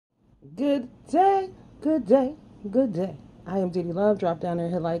Good day, good day, good day. I am Diddy Love. Drop down there,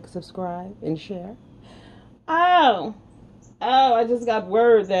 hit like, subscribe, and share. Oh, I just got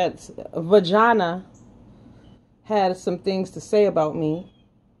word that Vagina had some things to say about me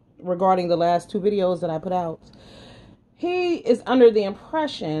regarding the last two videos that I put out. He is under the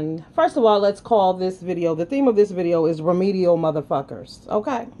impression, first of all, let's call this video, the theme of this video is remedial motherfuckers.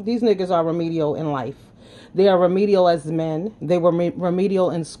 Okay? These niggas are remedial in life. They are remedial as men. They were remedial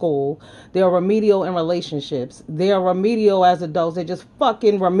in school. They are remedial in relationships. They are remedial as adults. They're just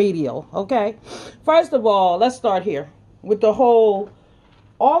fucking remedial. Okay? First of all, let's start here with the whole,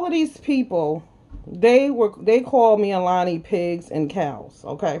 all of these people, they call me and Lonnie pigs and cows.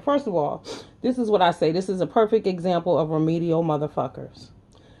 Okay? First of all, this is what I say. This is a perfect example of remedial motherfuckers.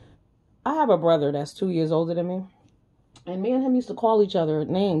 I have a brother that's 2 years older than me. And me and him used to call each other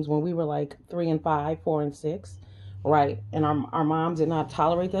names when we were like 3 and 5, 4 and 6. Right. And our moms did not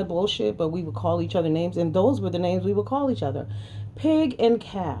tolerate that bullshit, but we would call each other names. And those were the names we would call each other. Pig and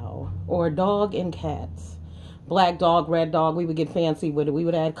cow, or dog and cats. Black dog, red dog. We would get fancy with it. We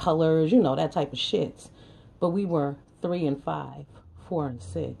would add colors, you know, that type of shit. But we were 3 and 5, 4 and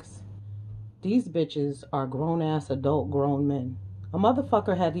 6. These bitches are grown-ass adult grown men. A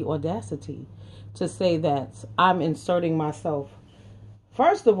motherfucker had the audacity to say that I'm inserting myself.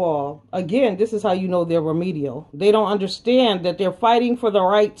 First of all, again, this is how you know they're remedial. They don't understand that they're fighting for the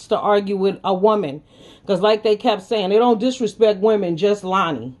rights to argue with a woman. Because like they kept saying, they don't disrespect women, just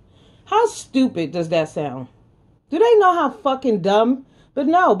Lonnie. How stupid does that sound? Do they know how fucking dumb? But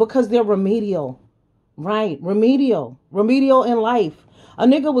no, because they're remedial. Right, remedial. Remedial in life. A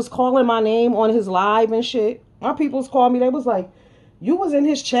nigga was calling my name on his live and shit. My peoples called me. They was like, you was in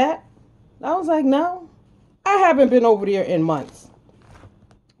his chat? I was like, no. I haven't been over there in months.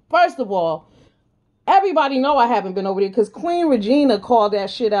 First of all, everybody know I haven't been over there because Queen Regina called that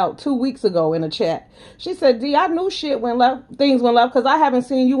shit out 2 weeks ago in a chat. She said, D, I knew shit went left, things went left because I haven't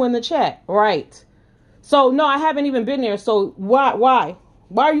seen you in the chat. Right. So, no, I haven't even been there. So, why?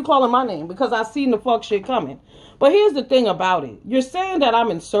 Why are you calling my name? Because I seen the fuck shit coming. But here's the thing about it. You're saying that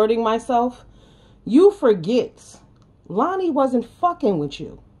I'm inserting myself. You forget. Lonnie wasn't fucking with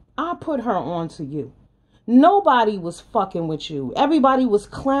you. I put her on to you. Nobody was fucking with you. Everybody was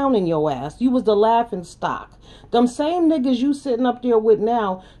clowning your ass. You was the laughing stock. Them same niggas you sitting up there with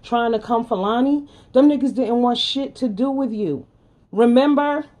now trying to come for Lonnie, them niggas didn't want shit to do with you.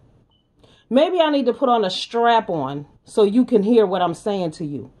 Remember? Maybe I need to put on a strap on so you can hear what I'm saying to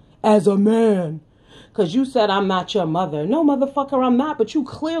you. As a man. Because you said I'm not your mother. No, motherfucker, I'm not. But you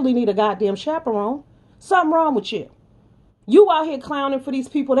clearly need a goddamn chaperone. Something wrong with you. You out here clowning for these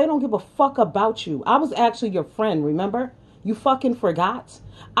people. They don't give a fuck about you. I was actually your friend, remember? You fucking forgot.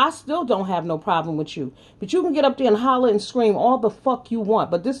 I still don't have no problem with you. But you can get up there and holler and scream all the fuck you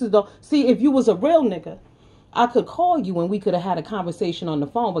want. But this is the... See, if you was a real nigga, I could call you and we could have had a conversation on the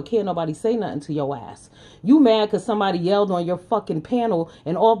phone, but can't nobody say nothing to your ass. You mad because somebody yelled on your fucking panel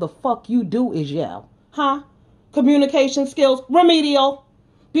and all the fuck you do is yell. Huh? Communication skills, remedial.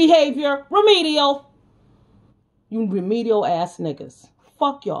 Behavior, remedial. You remedial ass niggas.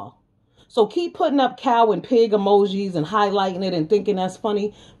 Fuck y'all. So keep putting up cow and pig emojis and highlighting it and thinking that's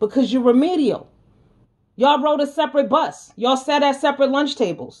funny because you're remedial. Y'all rode a separate bus. Y'all sat at separate lunch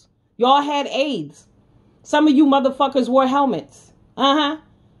tables. Y'all had AIDS. Some of you motherfuckers wore helmets.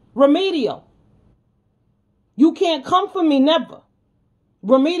 Remedial. You can't come for me, never.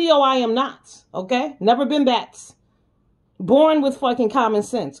 Remedial I am not, okay? Never been bats. Born with fucking common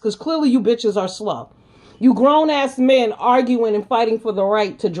sense, because clearly you bitches are slow. You grown-ass men arguing and fighting for the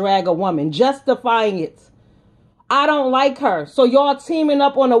right to drag a woman, justifying it. I don't like her, so y'all teaming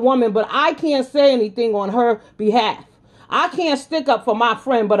up on a woman, but I can't say anything on her behalf. I can't stick up for my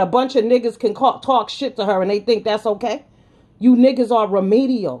friend, but a bunch of niggas can talk shit to her and they think that's okay. You niggas are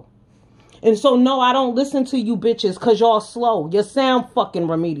remedial. And so, no, I don't listen to you bitches because y'all slow. You sound fucking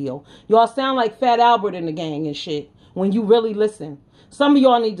remedial. Y'all sound like Fat Albert in the gang and shit when you really listen. Some of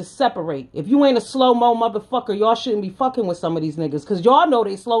y'all need to separate. If you ain't a slow-mo motherfucker, y'all shouldn't be fucking with some of these niggas because y'all know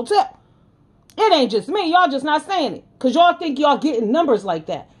they slow too. It ain't just me. Y'all just not saying it because y'all think y'all getting numbers like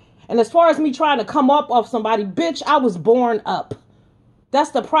that. And as far as me trying to come up off somebody, bitch, I was born up.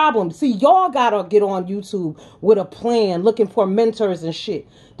 That's the problem. See, y'all gotta get on YouTube with a plan, looking for mentors and shit.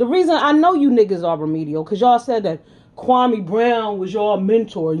 The reason I know you niggas are remedial, because y'all said that Kwame Brown was y'all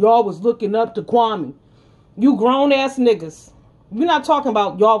mentor. Y'all was looking up to Kwame. You grown-ass niggas. We're not talking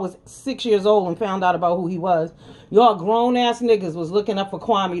about y'all was 6 years old and found out about who he was. Y'all grown-ass niggas was looking up for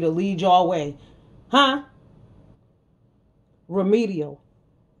Kwame to lead y'all way. Huh? Remedial.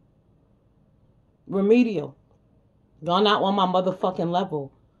 Remedial. Y'all not on my motherfucking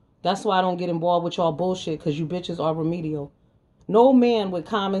level. That's why I don't get involved with y'all bullshit, because you bitches are remedial. No man with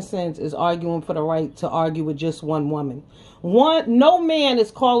common sense is arguing for the right to argue with just one woman. No man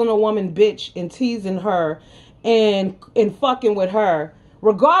is calling a woman bitch and teasing her and fucking with her,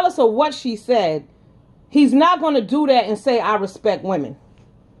 regardless of what she said. He's not going to do that and say, I respect women.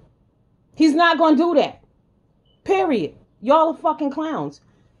 He's not going to do that. Period. Y'all are fucking clowns.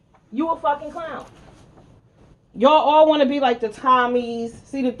 You a fucking clown. Y'all all want to be like the Tommies.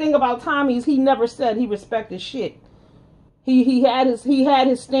 See, the thing about Tommies, he never said he respected shit. He had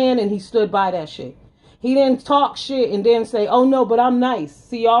his stand and he stood by that shit. He didn't talk shit and then say, oh no, but I'm nice.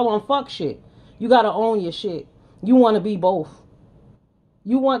 See, y'all on fuck shit. You got to own your shit. You want to be both.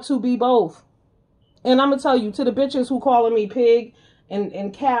 You want to be both. And I'm going to tell you, to the bitches who calling me pig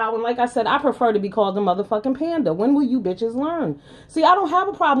and cow, and like I said, I prefer to be called the motherfucking panda. When will you bitches learn? See, I don't have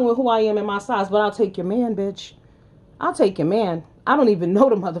a problem with who I am and my size, but I'll take your man, bitch. I'll take your man. I don't even know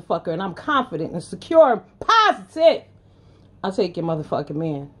the motherfucker, and I'm confident and secure and positive. I'll take your motherfucking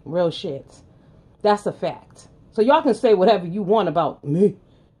man. Real shit. That's a fact. So y'all can say whatever you want about me.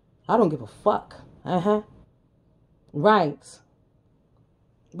 I don't give a fuck. Right.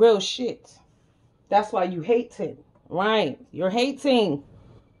 Real shit. That's why you hate it. Right. You're hating.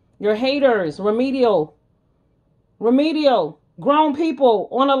 You're haters. Remedial. Remedial. Grown people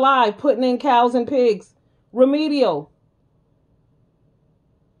on a live putting in cows and pigs. Remedial.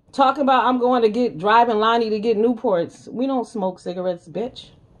 Talking about I'm going to driving Lonnie to get Newports. We don't smoke cigarettes,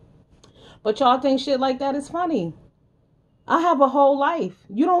 bitch. But y'all think shit like that is funny. I have a whole life.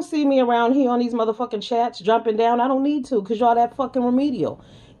 You don't see me around here on these motherfucking chats jumping down. I don't need to, because y'all that fucking remedial.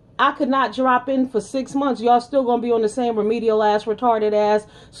 I could not drop in for 6 months. Y'all still going to be on the same remedial ass, retarded ass,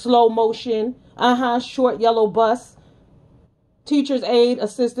 slow motion, short yellow bus, teacher's aide,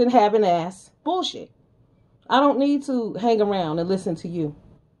 assistant having ass. Bullshit. I don't need to hang around and listen to you.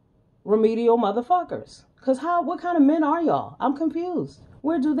 Remedial motherfuckers. Because what kind of men are y'all? I'm confused.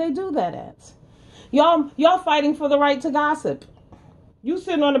 Where do they do that at? Y'all fighting for the right to gossip. You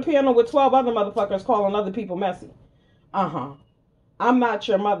sitting on the panel with 12 other motherfuckers calling other people messy. I'm not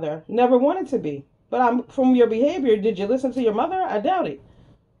your mother. Never wanted to be. But from your behavior, did you listen to your mother? I doubt it.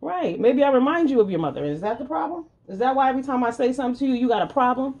 Right. Maybe I remind you of your mother. Is that the problem? Is that why every time I say something to you, you got a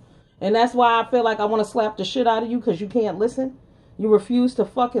problem? And that's why I feel like I want to slap the shit out of you, because you can't listen? You refuse to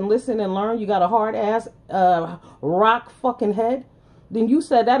fucking listen and learn? You got a hard ass rock fucking head? Then you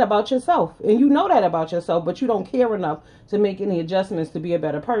said that about yourself. And you know that about yourself, but you don't care enough to make any adjustments to be a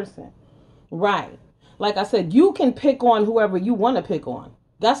better person. Right. Like I said, you can pick on whoever you want to pick on.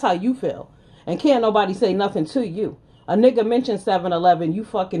 That's how you feel. And can't nobody say nothing to you. A nigga mentioned 7-Eleven, you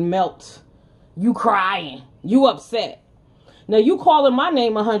fucking melt. You crying. You upset. Now you calling my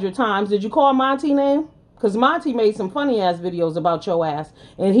name 100 times. Did you call Monty name? Because Monty made some funny ass videos about your ass.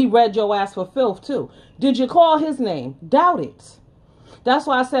 And he read your ass for filth too. Did you call his name? Doubt it. That's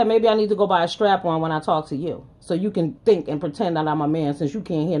why I said maybe I need to go buy a strap-on when I talk to you. So you can think and pretend that I'm a man, since you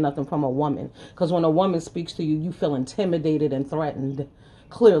can't hear nothing from a woman. Because when a woman speaks to you, you feel intimidated and threatened.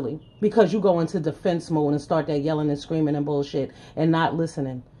 Clearly. Because you go into defense mode and start that yelling and screaming and bullshit and not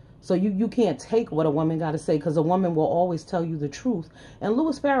listening. So you can't take what a woman got to say, because a woman will always tell you the truth. And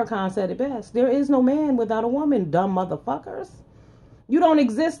Louis Farrakhan said it best. There is no man without a woman, dumb motherfuckers. You don't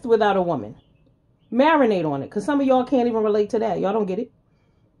exist without a woman. Marinate on it, because some of y'all can't even relate to that. Y'all don't get it.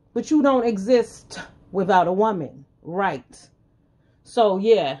 But you don't exist without a woman. Right. So,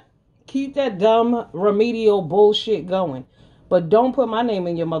 yeah. Keep that dumb remedial bullshit going. But don't put my name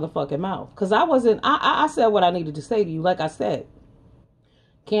in your motherfucking mouth. Because I said what I needed to say to you. Like I said.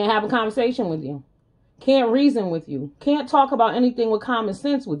 Can't have a conversation with you. Can't reason with you. Can't talk about anything with common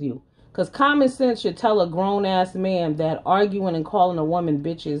sense with you. Because common sense should tell a grown-ass man that arguing and calling a woman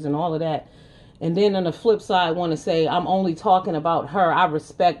bitches and all of that, and then on the flip side want to say, I'm only talking about her, I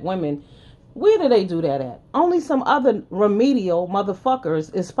respect women. Where do they do that at? Only some other remedial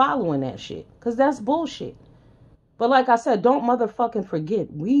motherfuckers is following that shit. Because that's bullshit. But like I said, don't motherfucking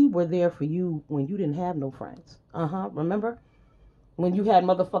forget, we were there for you when you didn't have no friends. Remember? When you had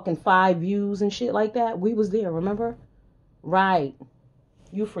motherfucking 5 views and shit like that, we was there, remember? Right.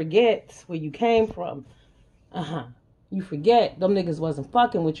 You forget where you came from. You forget them niggas wasn't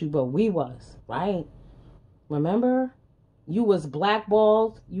fucking with you, but we was, right? Remember? You was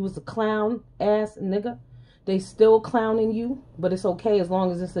blackballed. You was a clown ass nigga. They still clowning you, but it's okay as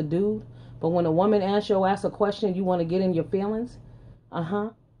long as it's a dude. But when a woman asks your ass a question, you want to get in your feelings?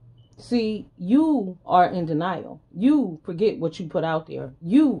 See, you are in denial. You forget what you put out there.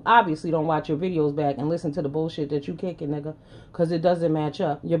 You obviously don't watch your videos back and listen to the bullshit that you kicking, nigga, because it doesn't match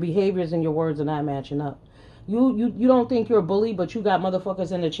up. Your behaviors and your words are not matching up. You don't think you're a bully, but you got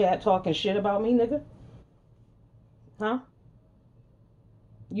motherfuckers in the chat talking shit about me, nigga? Huh?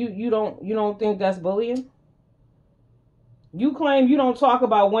 You don't think that's bullying? You claim you don't talk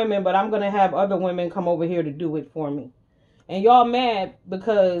about women, but I'm gonna have other women come over here to do it for me. And y'all mad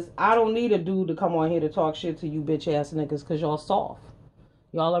because I don't need a dude to come on here to talk shit to you bitch ass niggas because y'all soft.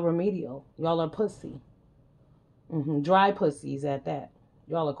 Y'all are remedial. Y'all are pussy. Dry pussies at that.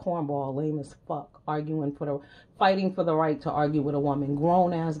 Y'all are cornball, lame as fuck, fighting for the right to argue with a woman.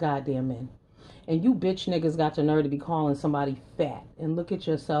 Grown ass goddamn men. And you bitch niggas got the nerve to be calling somebody fat. And look at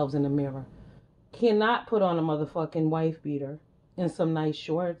yourselves in the mirror. Cannot put on a motherfucking wife beater and some nice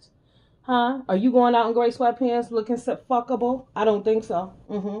shorts. Huh? Are you going out in gray sweatpants looking so fuckable? I don't think so.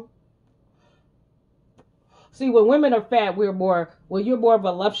 See, when women are fat, you're more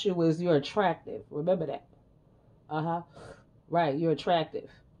voluptuous, you're attractive. Remember that. Right, you're attractive.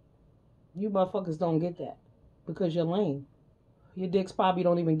 You motherfuckers don't get that because you're lame. Your dicks probably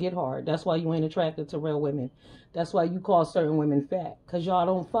don't even get hard. That's why you ain't attracted to real women. That's why you call certain women fat, because y'all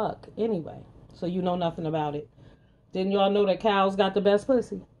don't fuck anyway. So you know nothing about it. Didn't y'all know that cows got the best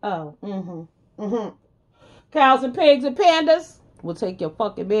pussy? Oh, Cows and pigs and pandas will take your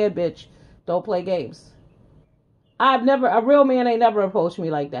fucking man, bitch. Don't play games. A real man ain't never approached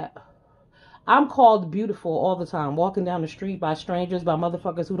me like that. I'm called beautiful all the time, walking down the street by strangers, by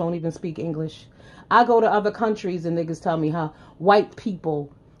motherfuckers who don't even speak English. I go to other countries and niggas tell me how white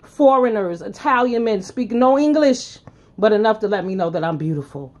people, foreigners, Italian men speak no English, but enough to let me know that I'm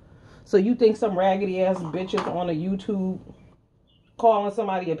beautiful. So you think some raggedy ass bitches on a YouTube calling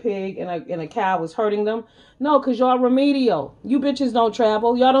somebody a pig and a cow is hurting them? No, because y'all remedial. You bitches don't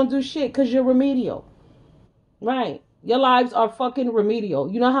travel. Y'all don't do shit because you're remedial. Right. Your lives are fucking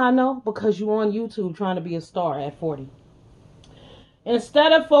remedial. You know how I know? Because you on YouTube trying to be a star at 40.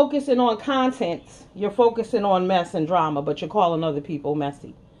 Instead of focusing on content, you're focusing on mess and drama, but you're calling other people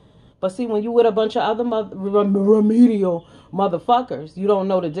messy. But see, when you with a bunch of other remedial motherfuckers, you don't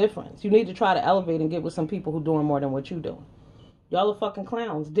know the difference. You need to try to elevate and get with some people who doing more than what you doing. Y'all are fucking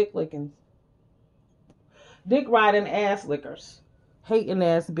clowns, dick lickings. Dick riding ass lickers. Hating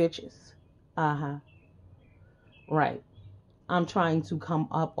ass bitches. Right. I'm trying to come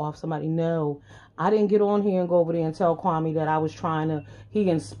up off somebody. No, I didn't get on here and go over there and tell Kwame that he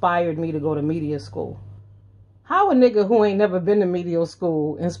inspired me to go to media school. How a nigga who ain't never been to media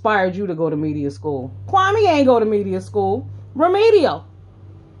school inspired you to go to media school? Kwame ain't go to media school. Remedial.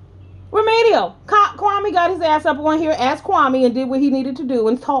 Kwame got his ass up on here, asked Kwame, and did what he needed to do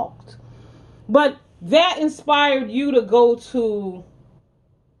and talked. But that inspired you to go to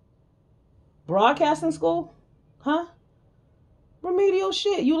broadcasting school? Huh? Remedial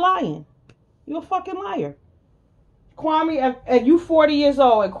shit. You lying. You a fucking liar. Kwame, at you 40 years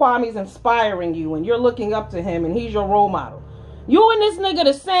old, and Kwame's inspiring you, and you're looking up to him, and he's your role model. You and this nigga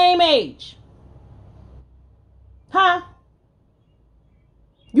the same age. Huh?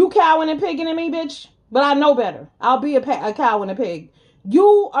 You cowing and pigging at me, bitch? But I know better. I'll be a cow and a pig.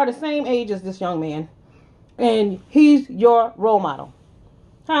 You are the same age as this young man, and he's your role model.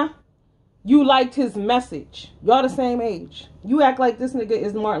 Huh? You liked his message. Y'all the same age. You act like this nigga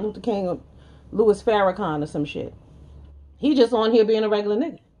is Martin Luther King or Louis Farrakhan or some shit. He just on here being a regular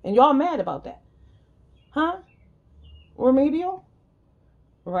nigga. And y'all mad about that. Huh? Remedial?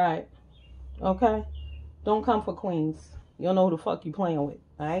 Right. Okay. Don't come for queens. You don't know who the fuck you playing with.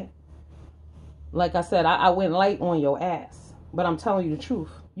 Alright? Like I said, I went light on your ass. But I'm telling you the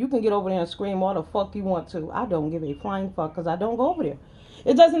truth. You can get over there and scream all the fuck you want to. I don't give a flying fuck because I don't go over there.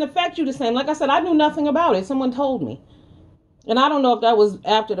 It doesn't affect you the same. Like I said, I knew nothing about it. Someone told me. And I don't know if that was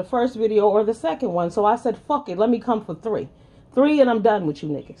after the first video or the second one. So I said, fuck it. Let me come for 3. 3 and I'm done with you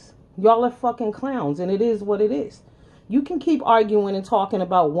niggas. Y'all are fucking clowns. And it is what it is. You can keep arguing and talking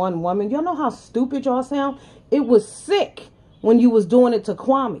about one woman. Y'all know how stupid y'all sound? It was sick when you was doing it to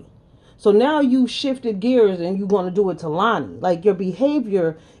Kwame. So now you shifted gears and you're going to do it to Lonnie. Like your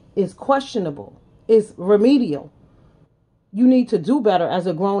behavior is questionable. It's remedial. You need to do better as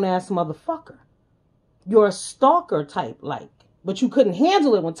a grown-ass motherfucker. You're a stalker type, like. But you couldn't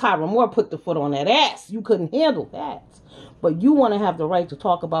handle it when Tyra Moore put the foot on that ass. You couldn't handle that. But you want to have the right to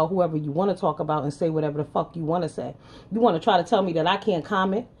talk about whoever you want to talk about and say whatever the fuck you want to say. You want to try to tell me that I can't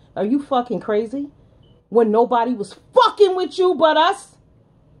comment? Are you fucking crazy? When nobody was fucking with you but us?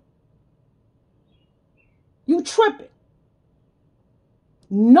 You tripping.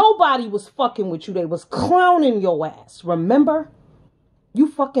 Nobody was fucking with you. They was clowning your ass. Remember? You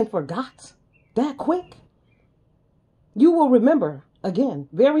fucking forgot that quick. You will remember again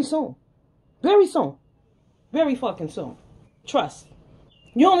very soon. Very soon. Very fucking soon. Trust.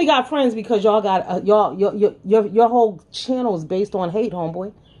 You only got friends because y'all got your whole channel is based on hate,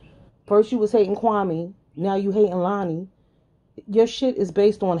 homeboy. First you was hating Kwame, now you hating Lonnie. Your shit is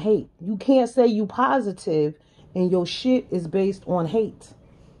based on hate. You can't say you positive and your shit is based on hate.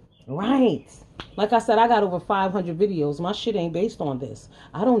 Right. Like I said, I got over 500 videos. My shit ain't based on this.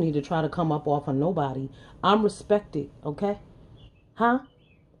 I don't need to try to come up off of nobody. I'm respected, okay? Huh?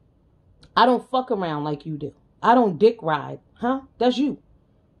 I don't fuck around like you do. I don't dick ride. Huh? That's you.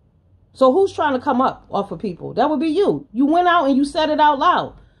 So who's trying to come up off of people? That would be you. You went out and you said it out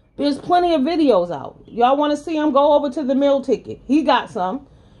loud. There's plenty of videos out. Y'all want to see him? Go over to the meal ticket. He got some.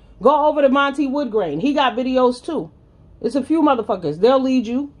 Go over to Monty Woodgrain. He got videos too. It's a few motherfuckers. They'll lead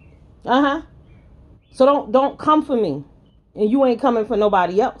you. So don't come for me. And you ain't coming for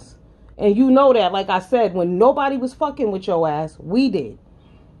nobody else. And you know that, like I said, when nobody was fucking with your ass, we did.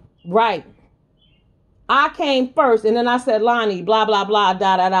 Right. I came first and then I said, Lonnie, blah, blah, blah,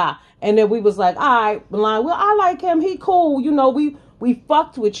 da, da, da. And then we was like, all right, Lonnie, well, I like him. He cool. You know, we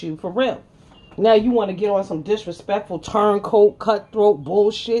fucked with you for real. Now you want to get on some disrespectful turncoat, cutthroat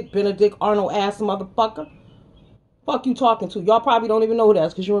bullshit, Benedict Arnold ass motherfucker. Fuck you talking to. Y'all probably don't even know who that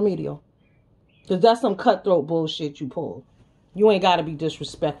is because you're Remedial. Because that's some cutthroat bullshit you pulled. You ain't got to be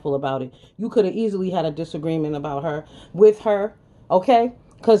disrespectful about it. You could have easily had a disagreement about her, with her, okay?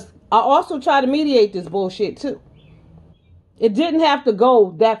 Because I also try to mediate this bullshit too. It didn't have to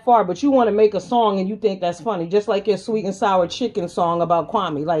go that far, but you want to make a song and you think that's funny. Just like your sweet and sour chicken song about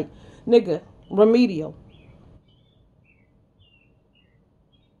Kwame. Like, nigga, Remedial.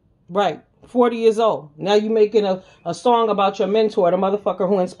 Right. 40 years old. Now you making a song about your mentor, the motherfucker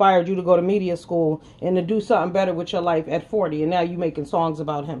who inspired you to go to media school and to do something better with your life at 40. And now you making songs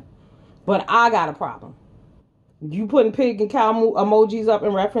about him. But I got a problem. You putting pig and cow emojis up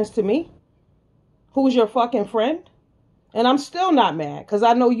in reference to me? Who's your fucking friend? And I'm still not mad because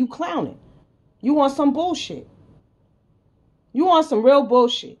I know you clowning. You want some bullshit. You want some real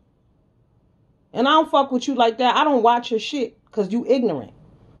bullshit. And I don't fuck with you like that. I don't watch your shit because you ignorant.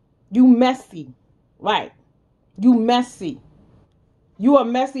 You messy. Right. You messy. You are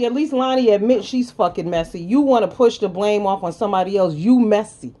messy. At least Lonnie admits she's fucking messy. You want to push the blame off on somebody else. You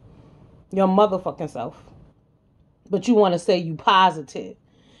messy. Your motherfucking self. But you want to say you positive.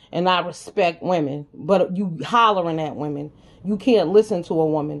 And I respect women. But you hollering at women. You can't listen to a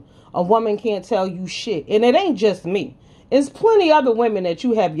woman. A woman can't tell you shit. And it ain't just me. It's plenty other women that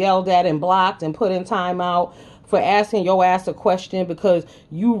you have yelled at and blocked and put in timeout for asking your ass a question because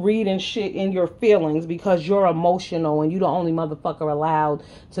you reading shit in your feelings because you're emotional and you the only motherfucker allowed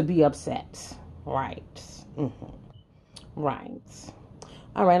to be upset. Right. Right.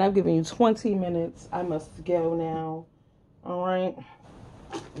 All right, I've given you 20 minutes. I must go now. All right.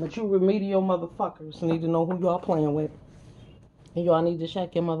 But you Remedial motherfuckers need to know who y'all playing with. And y'all need to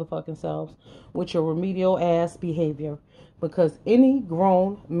check your motherfucking selves with your Remedial ass behavior. Because any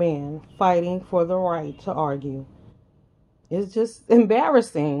grown man fighting for the right to argue is just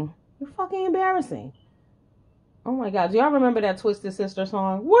embarrassing. You're fucking embarrassing. Oh my God. Do y'all remember that Twisted Sister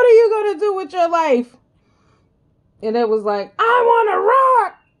song? What are you going to do with your life? And it was like, I want to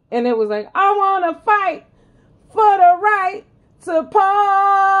rock. And it was like, I want to fight for the right to party.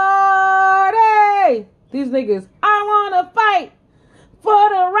 These niggas, I want to fight for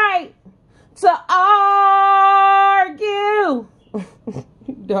the right to argue. You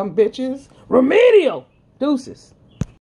dumb bitches. Remedial. Deuces.